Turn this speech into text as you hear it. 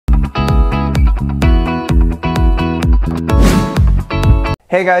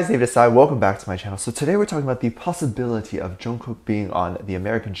Hey guys, David Asai, welcome back to my channel. So today we're talking about the possibility of Jungkook being on the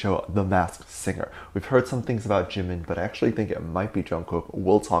American show The Masked Singer. We've heard some things about Jimin, but I actually think it might be Jungkook.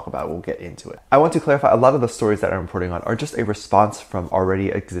 We'll get into it. I want to clarify, a lot of the stories that I'm reporting on are just a response from already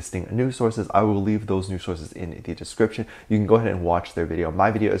existing news sources. I will leave those news sources in the description. You can go ahead and watch their video.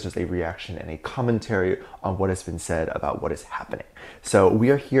 My video is just a reaction and a commentary on what has been said about what is happening. So we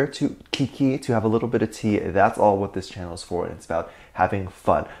are here to kiki, to have a little bit of tea. That's all what this channel is for. It's about having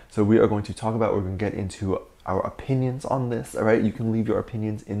fun. So we are going to talk about, we're going to get into our opinions on this, all right? You can leave your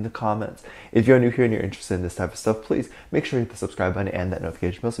opinions in the comments. If you're new here and you're interested in this type of stuff, please make sure you hit the subscribe button and that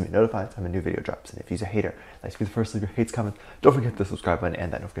notification bell so you're notified time a new video drops. And if you're a hater, like to be the first to leave your hates comments, don't forget the subscribe button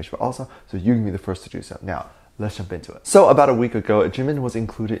and that notification bell also so you can be the first to do so. Now, let's jump into it. So about a week ago, Jimin was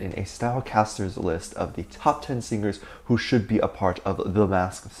included in a Stylecasters list of the top 10 singers who should be a part of The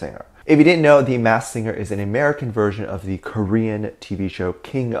Masked Singer. If you didn't know, The Masked Singer is an American version of the Korean TV show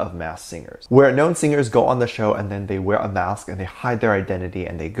King of Masked Singers, where known singers go on the show and then they wear a mask and they hide their identity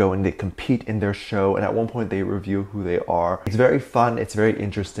and they go and they compete in their show, and at one point they reveal who they are. It's very fun, it's very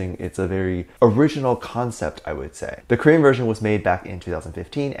interesting, it's a very original concept, I would say. The Korean version was made back in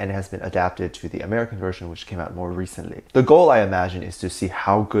 2015 and it has been adapted to the American version, which came out more recently. The goal, I imagine, is to see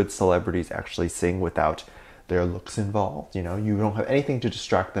how good celebrities actually sing without their looks involved. You know, you don't have anything to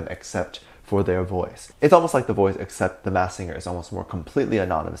distract them except for their voice. It's almost like The Voice, except The Masked Singer is almost more completely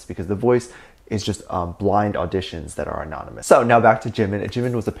anonymous because The Voice is just blind auditions that are anonymous. So now back to Jimin.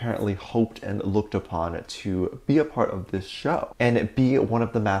 Jimin was apparently hoped and looked upon to be a part of this show and be one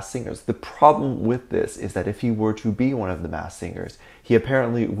of the Masked Singers. The problem with this is that if he were to be one of the Masked Singers, he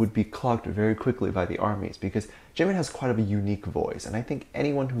apparently would be clocked very quickly by the armies because Jimin has quite a unique voice, and I think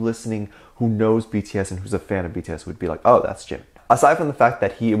anyone who's listening who knows BTS and who's a fan of BTS would be like, oh, that's Jimin. Aside from the fact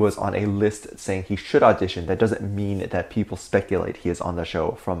that he was on a list saying he should audition, that doesn't mean that people speculate he is on the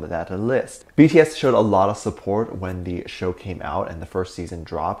show from that list. BTS showed a lot of support when the show came out and the first season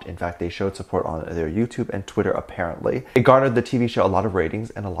dropped. In fact, they showed support on their YouTube and Twitter apparently. It garnered the TV show a lot of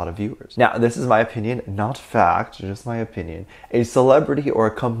ratings and a lot of viewers. Now, this is my opinion, not fact, just my opinion. A celebrity or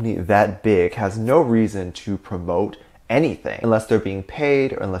a company that big has no reason to promote anything unless they're being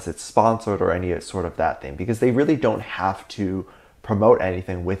paid or unless it's sponsored or any sort of that thing, because they really don't have to promote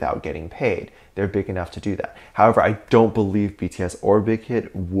anything without getting paid. They're big enough to do that. However, I don't believe BTS or Big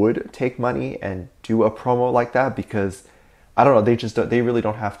Hit would take money and do a promo like that because I don't know, they really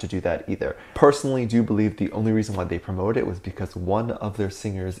don't have to do that either. Personally, do believe the only reason why they promote it was because one of their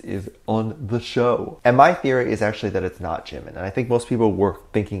singers is on the show. And my theory is actually that it's not Jimin. And I think most people were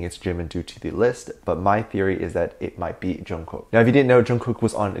thinking it's Jimin due to the list, but my theory is that it might be Jungkook. Now, if you didn't know, Jungkook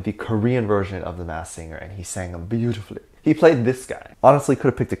was on the Korean version of The Masked Singer and he sang them beautifully. He played this guy. Honestly, could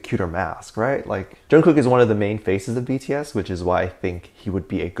have picked a cuter mask, right? Like, Jungkook is one of the main faces of BTS, which is why I think he would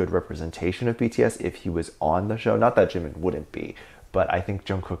be a good representation of BTS if he was on the show. Not that Jimin wouldn't be, but I think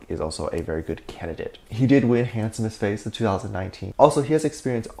Jungkook is also a very good candidate. He did win Handsomest Face in 2019. Also, he has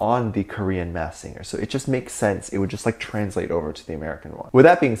experience on the Korean Masked Singer, so it just makes sense. It would just like translate over to the American one. With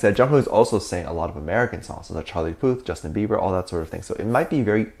that being said, Jungkook is also sang a lot of American songs, so like Charlie Puth, Justin Bieber, all that sort of thing. So it might be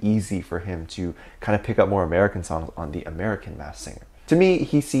very easy for him to kind of pick up more American songs on the American Masked Singer. To me,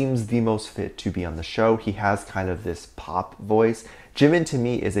 he seems the most fit to be on the show. He has kind of this pop voice. Jimin to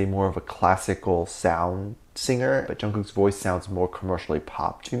me is a more of a classical sound singer, but Jungkook's voice sounds more commercially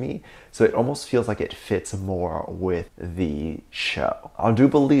pop to me, so it almost feels like it fits more with the show. I do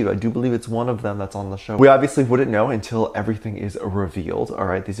believe it's one of them that's on the show. We obviously wouldn't know until everything is revealed. All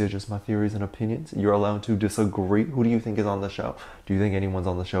right, these are just my theories and opinions. You're allowed to disagree. Who do you think is on the show? Do you think anyone's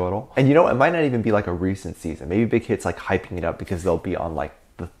on the show at all? And you know, it might not even be like a recent season. Maybe Big Hit's like hyping it up because they'll be on like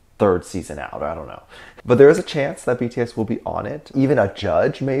third season out, I don't know. But there is a chance that BTS will be on it. Even a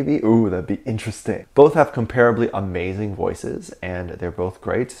judge, maybe. Ooh, that'd be interesting. Both have comparably amazing voices, and they're both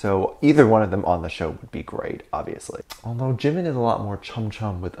great, so either one of them on the show would be great, obviously. Although Jimin is a lot more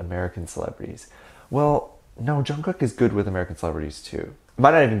chum-chum with American celebrities. Well, no, Jungkook is good with American celebrities too. It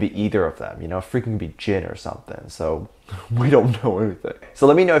might not even be either of them, you know, freaking be Jin or something, so we don't know anything. So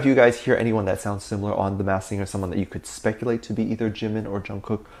let me know if you guys hear anyone that sounds similar on The Masked Singer, someone that you could speculate to be either Jimin or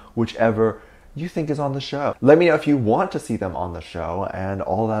Jungkook, whichever you think is on the show. Let me know if you want to see them on the show and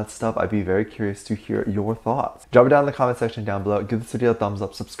all that stuff. I'd be very curious to hear your thoughts. Drop it down in the comment section down below. Give this video a thumbs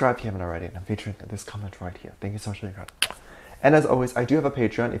up, subscribe if you haven't already, and I'm featuring this comment right here. Thank you so much for your time. And as always, I do have a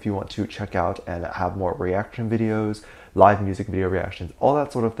Patreon if you want to check out and have more reaction videos, live music video reactions, all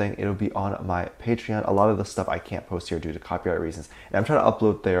that sort of thing. It'll be on my Patreon. A lot of the stuff I can't post here due to copyright reasons, and I'm trying to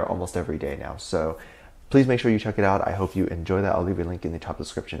upload there almost every day now. So Please make sure you check it out. I hope you enjoy that. I'll leave a link in the top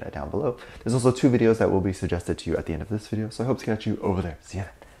description down below. There's also 2 videos that will be suggested to you at the end of this video, so I hope to catch you over there. See you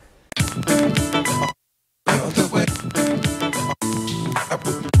then.